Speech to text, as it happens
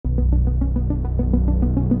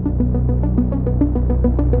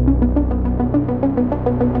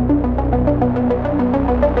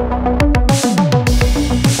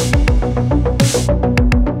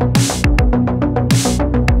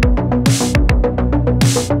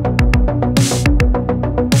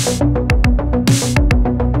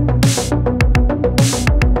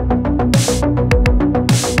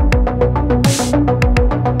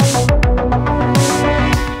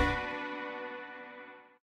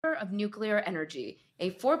of Nuclear Energy,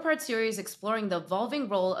 a four-part series exploring the evolving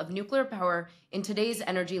role of nuclear power in today's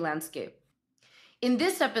energy landscape. In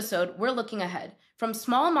this episode, we're looking ahead, from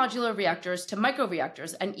small modular reactors to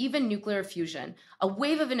microreactors and even nuclear fusion. A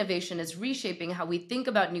wave of innovation is reshaping how we think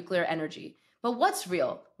about nuclear energy. But what's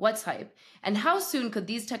real? What's hype? And how soon could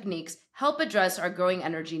these techniques help address our growing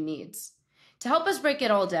energy needs? To help us break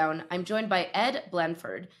it all down, I'm joined by Ed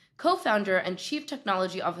Blandford, co-founder and chief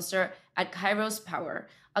technology officer at Kairos Power,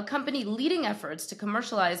 a company leading efforts to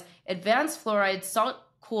commercialize advanced fluoride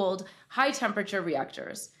salt-cooled high-temperature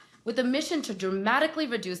reactors. With a mission to dramatically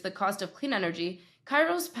reduce the cost of clean energy,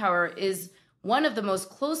 Kairos Power is one of the most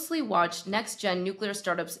closely watched next-gen nuclear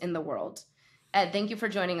startups in the world. Ed, thank you for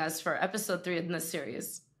joining us for episode 3 in this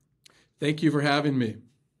series. Thank you for having me.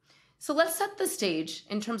 So let's set the stage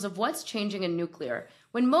in terms of what's changing in nuclear.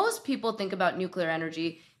 When most people think about nuclear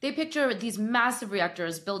energy, they picture these massive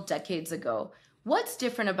reactors built decades ago. What's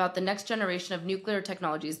different about the next generation of nuclear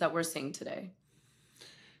technologies that we're seeing today?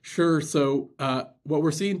 Sure. So what we're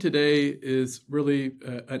seeing today is really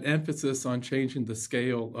an emphasis on changing the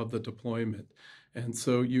scale of the deployment. And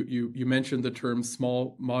so you mentioned the term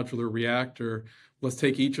small modular reactor. Let's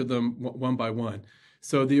take each of them one by one.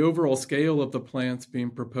 So the overall scale of the plants being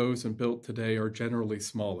proposed and built today are generally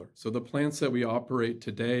smaller. So the plants that we operate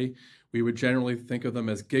today, we would generally think of them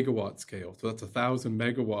as gigawatt scale. So that's 1,000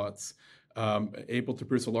 megawatts, able to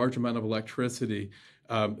produce a large amount of electricity.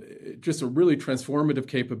 Just a really transformative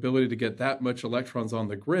capability to get that much electrons on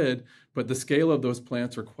the grid, but the scale of those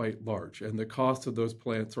plants are quite large, and the cost of those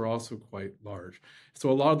plants are also quite large. So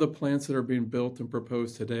a lot of the plants that are being built and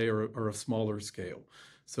proposed today are of smaller scale.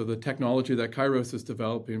 So the technology that Kairos is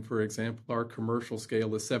developing, for example, our commercial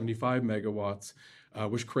scale is 75 megawatts,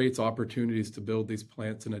 which creates opportunities to build these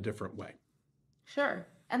plants in a different way. Sure.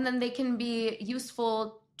 And then they can be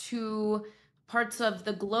useful to parts of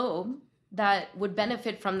the globe that would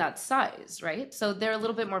benefit from that size, right? So they're a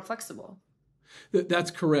little bit more flexible.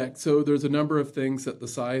 That's correct. So there's a number of things that the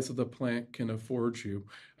size of the plant can afford you.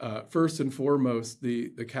 First and foremost, the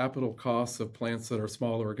capital costs of plants that are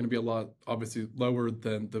smaller are going to be a lot, obviously, lower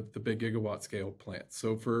than the big gigawatt scale plants.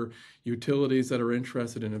 So for utilities that are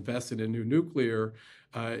interested in investing in new nuclear,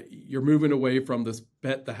 you're moving away from this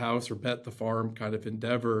bet the house or bet the farm kind of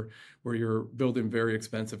endeavor where you're building very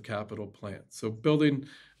expensive capital plants. So building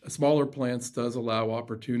smaller plants does allow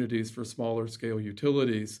opportunities for smaller scale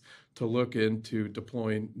utilities to look into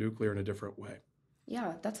deploying nuclear in a different way.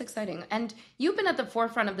 Yeah, that's exciting. And you've been at the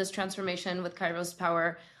forefront of this transformation with Kairos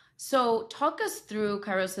Power. So talk us through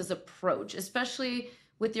Kairos's approach, especially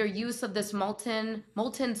with your use of this molten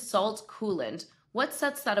salt coolant. What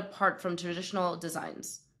sets that apart from traditional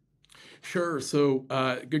designs? Sure. So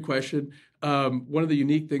good question. One of the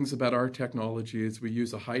unique things about our technology is we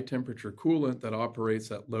use a high temperature coolant that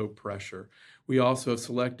operates at low pressure. We also have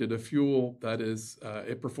selected a fuel that is,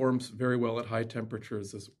 it performs very well at high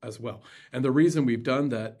temperatures as well. And the reason we've done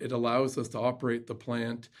that, it allows us to operate the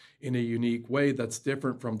plant in a unique way that's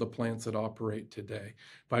different from the plants that operate today.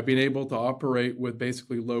 By being able to operate with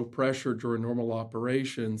basically low pressure during normal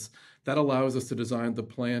operations, that allows us to design the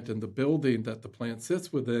plant and the building that the plant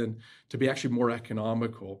sits within to be actually more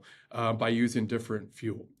economical by using different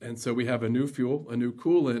fuel. And so we have a new fuel, a new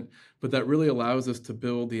coolant, but that really allows us to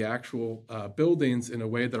build the actual buildings in a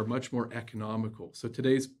way that are much more economical. So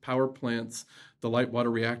today's power plants, the light water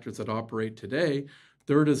reactors that operate today,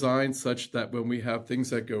 they're designed such that when we have things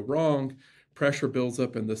that go wrong, pressure builds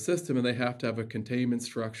up in the system and they have to have a containment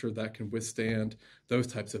structure that can withstand those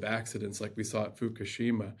types of accidents like we saw at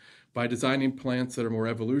Fukushima. By designing plants that are more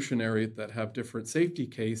evolutionary, that have different safety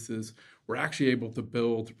cases, we're actually able to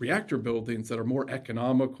build reactor buildings that are more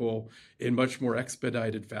economical in much more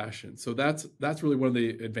expedited fashion. So that's really one of the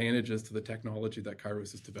advantages to the technology that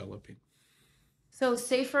Kairos is developing. So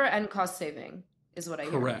safer and cost saving is what I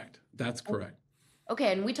hear. Correct. That's correct.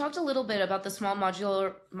 Okay, and we talked a little bit about the small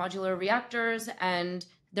modular reactors and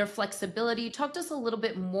their flexibility. Talk to us a little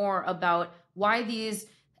bit more about why these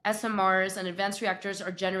SMRs and advanced reactors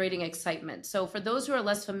are generating excitement. So for those who are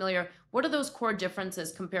less familiar, what are those core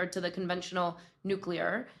differences compared to the conventional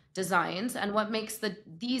nuclear designs, and what makes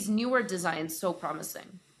these newer designs so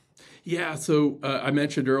promising? Yeah, so I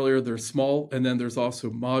mentioned earlier there's small and then there's also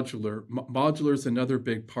modular. Modular is another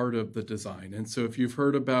big part of the design. And so if you've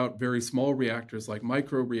heard about very small reactors like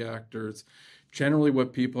micro reactors, generally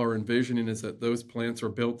what people are envisioning is that those plants are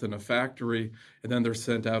built in a factory and then they're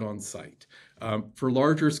sent out on site. For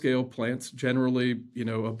larger scale plants, generally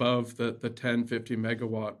above the 10, 50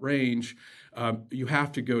 megawatt range, you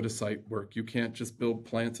have to go to site work. You can't just build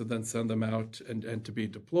plants and then send them out and to be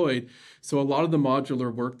deployed. So a lot of the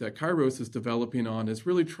modular work that Kairos is developing on is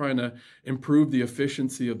really trying to improve the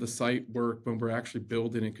efficiency of the site work when we're actually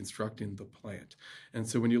building and constructing the plant. And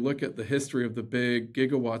so when you look at the history of the big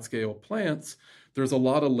gigawatt scale plants, there's a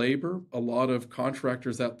lot of labor, a lot of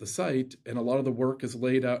contractors at the site, and a lot of the work is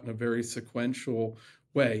laid out in a very sequential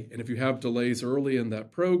way. And if you have delays early in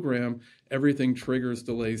that program, everything triggers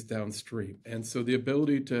delays downstream. And so the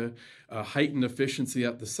ability to heighten efficiency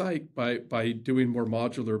at the site by doing more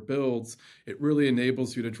modular builds, it really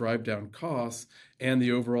enables you to drive down costs and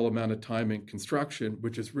the overall amount of time in construction,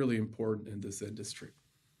 which is really important in this industry.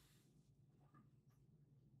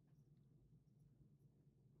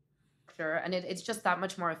 And it's just that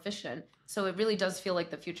much more efficient. So it really does feel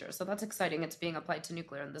like the future. So that's exciting. It's being applied to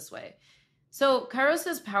nuclear in this way. So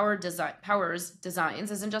Kairos's powers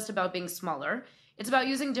designs isn't just about being smaller. It's about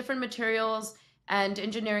using different materials and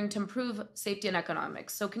engineering to improve safety and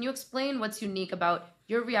economics. So can you explain what's unique about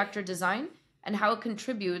your reactor design and how it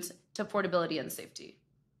contributes to affordability and safety?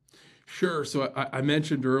 Sure. So I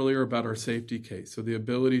mentioned earlier about our safety case. So the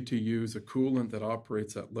ability to use a coolant that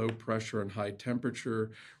operates at low pressure and high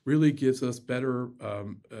temperature really gives us better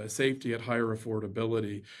safety at higher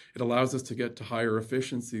affordability. It allows us to get to higher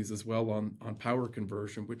efficiencies as well on power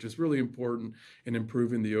conversion, which is really important in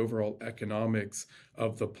improving the overall economics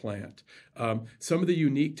of the plant. Some of the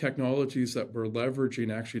unique technologies that we're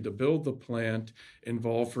leveraging actually to build the plant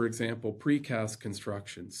involve, for example, precast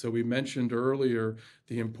construction. So we mentioned earlier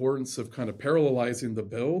the importance of kind of parallelizing the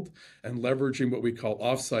build and leveraging what we call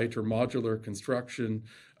offsite or modular construction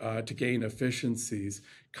to gain efficiencies.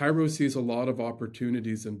 Kairos sees a lot of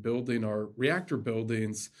opportunities in building our reactor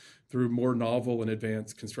buildings through more novel and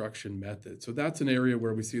advanced construction methods. So that's an area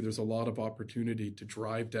where we see there's a lot of opportunity to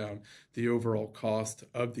drive down the overall cost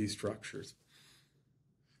of these structures.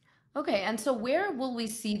 Okay, and so where will we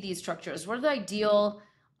see these structures? What are the ideal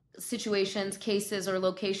situations, cases, or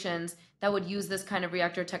locations that would use this kind of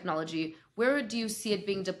reactor technology? Where do you see it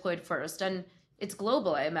being deployed first? And it's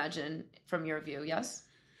global, I imagine, from your view, yes?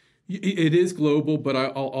 It is global, but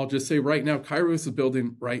I'll just say right now, Kairos is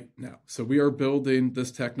building right now. So we are building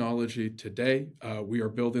this technology today. We are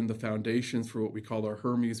building the foundations for what we call our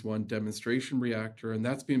Hermes 1 demonstration reactor, and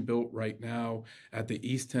that's being built right now at the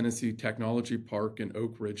East Tennessee Technology Park in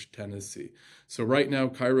Oak Ridge, Tennessee. So right now,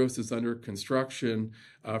 Kairos is under construction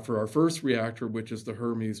for our first reactor, which is the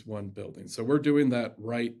Hermes 1 building. So we're doing that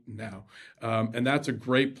right now. And that's a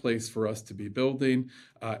great place for us to be building.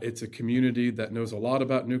 It's a community that knows a lot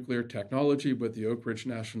about nuclear technology with the Oak Ridge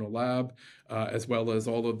National Lab, as well as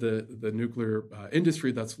all of the nuclear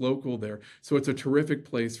industry that's local there. So it's a terrific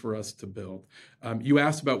place for us to build. You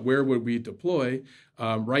asked about where would we deploy.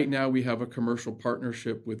 Right now, we have a commercial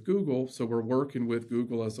partnership with Google, so we're working with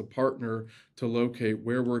Google as a partner to locate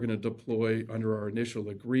where we're going to deploy under our initial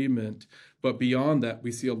agreement. But beyond that,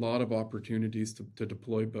 we see a lot of opportunities to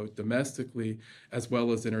deploy both domestically as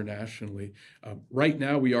well as internationally. Right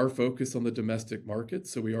now, we are focused on the domestic market,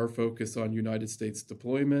 so we are focused on United States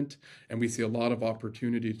deployment, and we see a lot of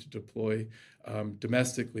opportunity to deploy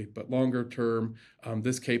domestically. But longer term,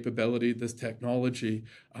 this capability, this technology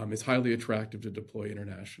is highly attractive to deploy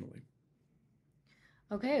internationally.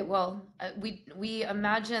 Okay, well, we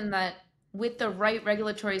imagine that with the right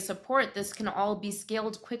regulatory support, this can all be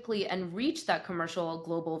scaled quickly and reach that commercial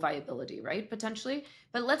global viability, right? Potentially.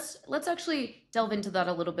 But let's actually delve into that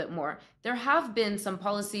a little bit more. There have been some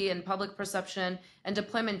policy and public perception and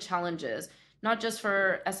deployment challenges, not just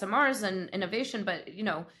for SMRs and innovation, but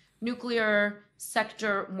nuclear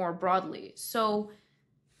sector more broadly. So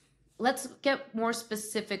let's get more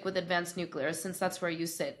specific with advanced nuclear, since that's where you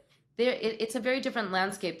sit. It's a very different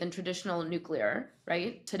landscape than traditional nuclear,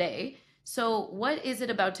 right, today. So what is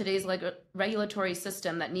it about today's regulatory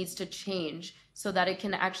system that needs to change so that it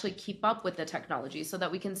can actually keep up with the technology, so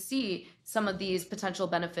that we can see some of these potential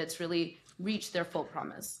benefits really reach their full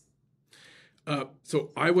promise?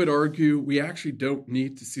 So I would argue we actually don't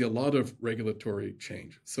need to see a lot of regulatory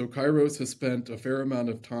change. So Kairos has spent a fair amount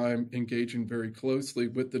of time engaging very closely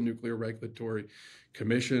with the Nuclear Regulatory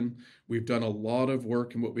Commission. We've done a lot of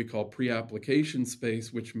work in what we call pre-application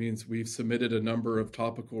space, which means we've submitted a number of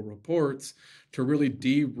topical reports to really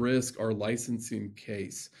de-risk our licensing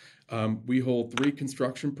case. We hold 3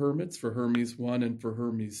 construction permits for Hermes 1 and for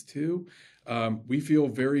Hermes 2. We feel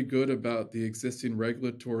very good about the existing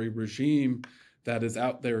regulatory regime that is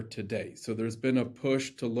out there today. So there's been a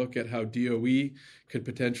push to look at how DOE could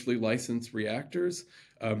potentially license reactors.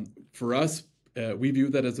 For us, we view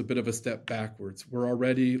that as a bit of a step backwards. We're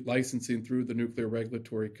already licensing through the Nuclear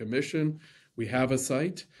Regulatory Commission. We have a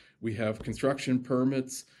site. We have construction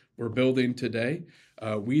permits we're building today.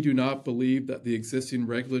 We do not believe that the existing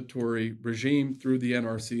regulatory regime through the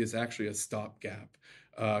NRC is actually a stopgap.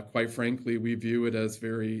 Quite frankly, we view it as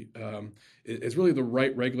it's really the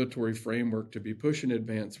right regulatory framework to be pushing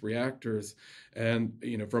advanced reactors. And,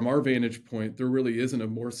 from our vantage point, there really isn't a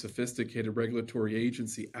more sophisticated regulatory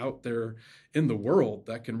agency out there in the world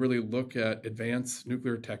that can really look at advanced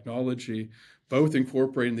nuclear technology, both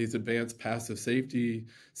incorporating these advanced passive safety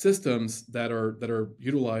systems that are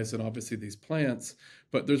utilized in obviously these plants,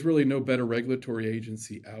 but there's really no better regulatory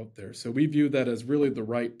agency out there. So we view that as really the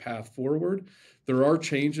right path forward. There are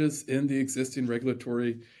changes in the existing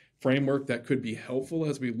regulatory framework that could be helpful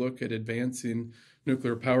as we look at advancing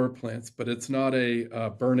nuclear power plants, but it's not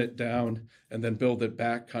a burn it down and then build it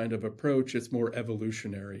back kind of approach. It's more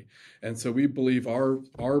evolutionary. And so we believe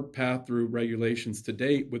our path through regulations to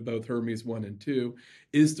date with both Hermes 1 and 2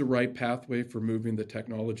 is the right pathway for moving the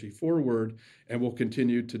technology forward, and we'll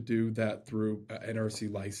continue to do that through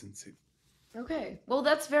NRC licensing. Okay, well,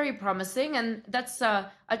 that's very promising, and that's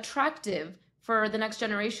attractive for the next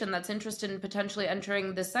generation that's interested in potentially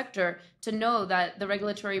entering this sector to know that the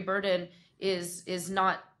regulatory burden is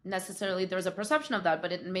not necessarily, there's a perception of that,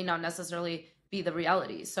 but it may not necessarily be the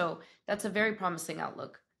reality. So that's a very promising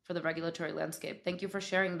outlook for the regulatory landscape. Thank you for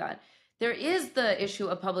sharing that. There is the issue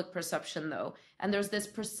of public perception, though, and there's this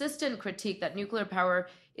persistent critique that nuclear power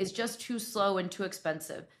is just too slow and too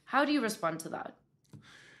expensive. How do you respond to that?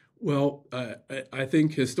 Well, I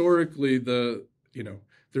think historically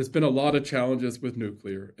there's been a lot of challenges with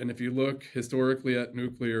nuclear. And if you look historically at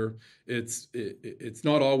nuclear, it's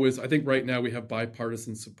not always, I think right now we have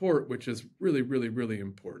bipartisan support, which is really, really, really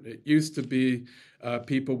important. It used to be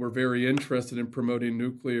people were very interested in promoting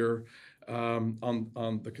nuclear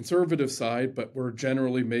on the conservative side, but we're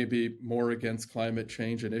generally maybe more against climate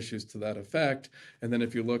change and issues to that effect. And then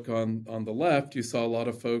if you look on the left, you saw a lot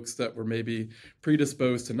of folks that were maybe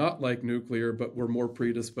predisposed to not like nuclear, but were more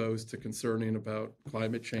predisposed to concerning about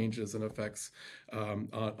climate changes and effects on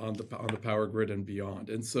the power grid and beyond.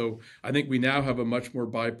 And so I think we now have a much more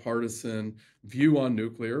bipartisan view on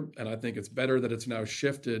nuclear, and I think it's better that it's now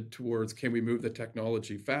shifted towards can we move the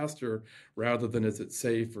technology faster rather than is it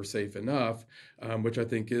safe or safe enough, which I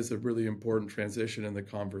think is a really important transition in the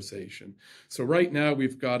conversation. So right now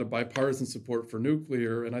we've got a bipartisan support for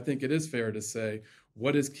nuclear, and I think it is fair to say,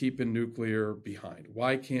 what is keeping nuclear behind?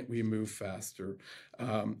 Why can't we move faster?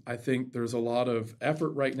 I think there's a lot of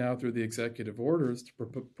effort right now through the executive orders to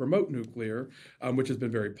promote nuclear, which has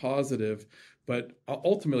been very positive. But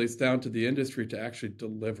ultimately, it's down to the industry to actually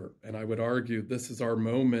deliver. And I would argue this is our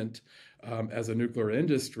moment as a nuclear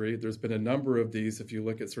industry. There's been a number of these, if you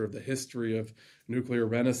look at sort of the history of nuclear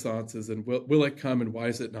renaissances and will it come and why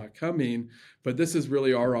is it not coming? But this is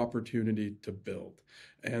really our opportunity to build.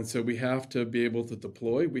 And so we have to be able to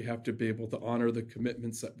deploy. We have to be able to honor the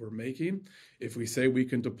commitments that we're making. If we say we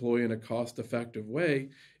can deploy in a cost-effective way,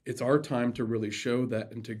 it's our time to really show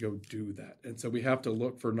that and to go do that. And so we have to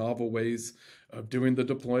look for novel ways of doing the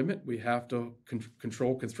deployment. We have to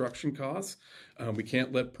control construction costs. We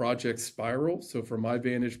can't let projects spiral. So from my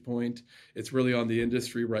vantage point, it's really on the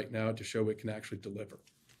industry right now to show it can actually deliver.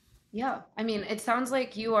 Yeah, I mean, it sounds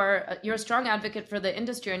like you're a strong advocate for the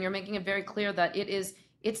industry, and you're making it very clear that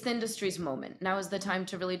it's the industry's moment. Now is the time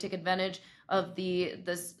to really take advantage of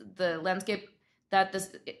the landscape that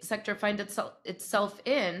this sector finds itself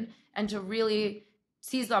in, and to really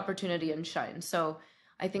seize the opportunity and shine. So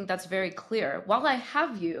I think that's very clear. While I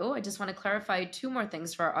have you, I just want to clarify two more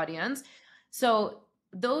things for our audience. So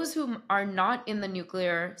those who are not in the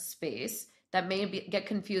nuclear space that may get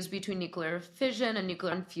confused between nuclear fission and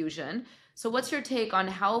nuclear fusion. So what's your take on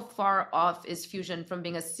how far off is fusion from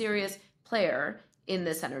being a serious player in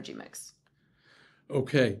this energy mix?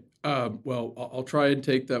 Okay. Well, I'll try and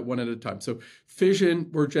take that one at a time. So fission,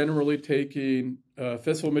 we're generally taking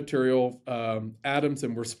fissile material atoms,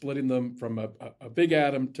 and we're splitting them from a big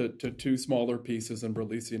atom to two smaller pieces and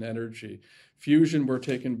releasing energy. Fusion, we're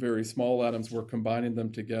taking very small atoms, we're combining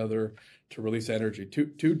them together to release energy.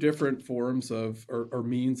 Two different forms of or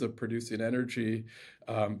means of producing energy,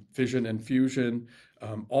 fission and fusion.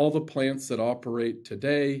 All the plants that operate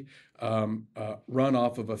today run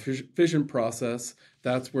off of a fission process.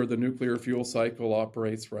 That's where the nuclear fuel cycle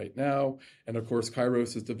operates right now. And of course,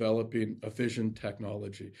 Kairos is developing a fission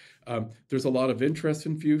technology. There's a lot of interest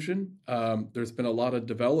in fusion. There's been a lot of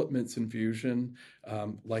developments in fusion.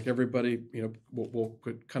 Like everybody, will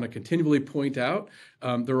kind of continually point out,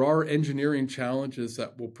 there are engineering challenges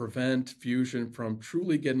that will prevent fusion from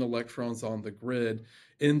truly getting electrons on the grid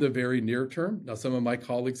in the very near term. Now, some of my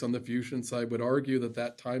colleagues on the fusion side would argue that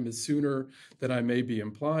that time is sooner than I may be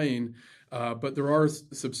implying, but there are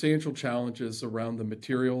substantial challenges around the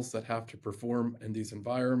materials that have to perform in these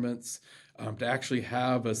environments. To actually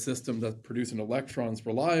have a system that's producing electrons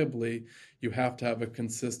reliably, you have to have a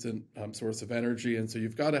consistent source of energy. And so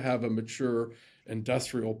you've got to have a mature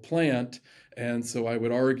industrial plant. And so I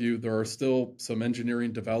would argue there are still some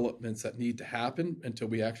engineering developments that need to happen until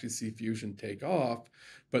we actually see fusion take off.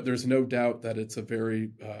 But there's no doubt that it's a very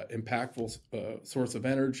impactful source of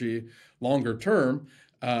energy longer term.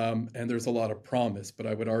 And there's a lot of promise, but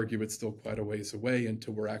I would argue it's still quite a ways away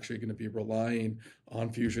until we're actually going to be relying on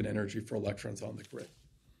fusion energy for electrons on the grid.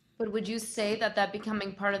 But would you say that that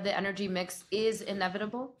becoming part of the energy mix is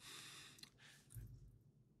inevitable?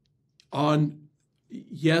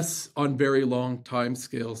 Yes, on very long time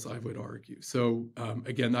scales, I would argue. So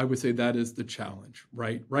again, I would say that is the challenge,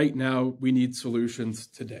 right? Right now, we need solutions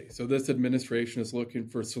today. So this administration is looking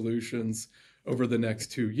for solutions over the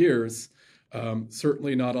next 2 years.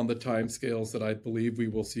 Certainly not on the timescales that I believe we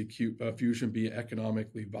will see fusion be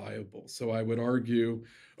economically viable. So I would argue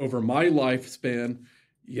over my lifespan,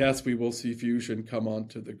 yes, we will see fusion come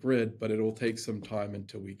onto the grid, but it will take some time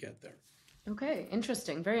until we get there. Okay,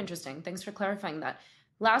 interesting. Very interesting. Thanks for clarifying that.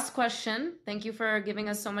 Last question. Thank you for giving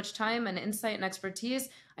us so much time and insight and expertise.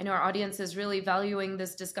 I know our audience is really valuing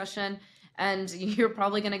this discussion, and you're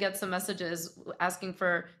probably going to get some messages asking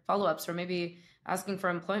for follow-ups or maybe asking for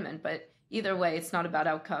employment, but either way, it's not about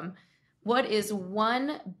outcome. What is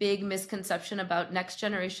one big misconception about next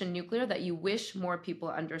generation nuclear that you wish more people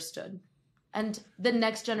understood? And the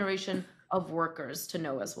next generation of workers to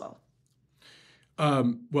know as well?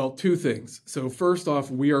 Well, two things. So first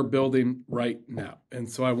off, we are building right now. And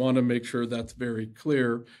so I want to make sure that's very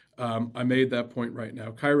clear. I made that point right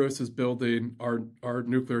now. Kairos is building our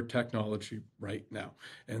nuclear technology right now.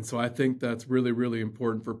 And so I think that's really, really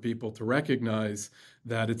important for people to recognize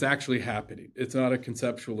that it's actually happening. It's not a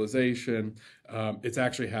conceptualization. It's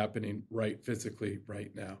actually happening physically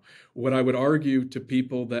right now. What I would argue to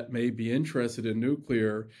people that may be interested in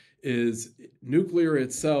nuclear is nuclear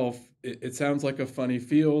itself, it sounds like a funny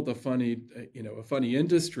field, a funny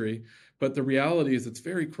industry, but the reality is it's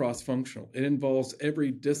very cross-functional. It involves every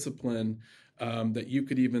discipline that you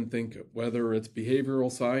could even think of, whether it's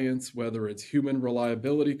behavioral science, whether it's human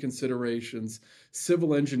reliability considerations,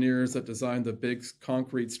 civil engineers that design the big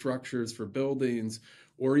concrete structures for buildings,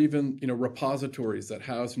 or even repositories that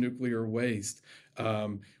house nuclear waste.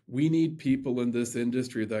 We need people in this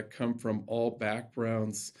industry that come from all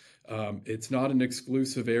backgrounds. It's not an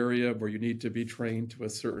exclusive area where you need to be trained to a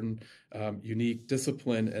certain unique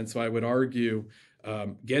discipline. And so I would argue,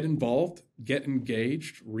 get involved, get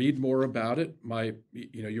engaged, read more about it.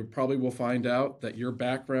 You probably will find out that your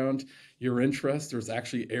background, your interest, there's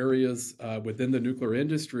actually areas within the nuclear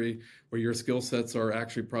industry where your skill sets are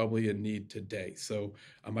actually probably in need today. So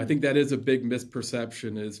I think that is a big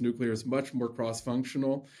misperception, is nuclear is much more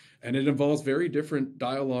cross-functional, and it involves very different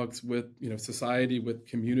dialogues with society, with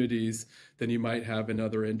communities than you might have in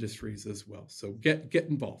other industries as well. So get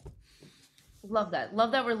involved. Love that.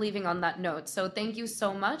 Love that we're leaving on that note. So thank you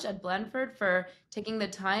so much, Ed Blandford, for taking the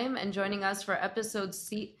time and joining us for episode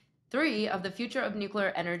 3 of the Future of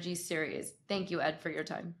Nuclear Energy series. Thank you, Ed, for your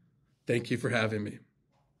time. Thank you for having me.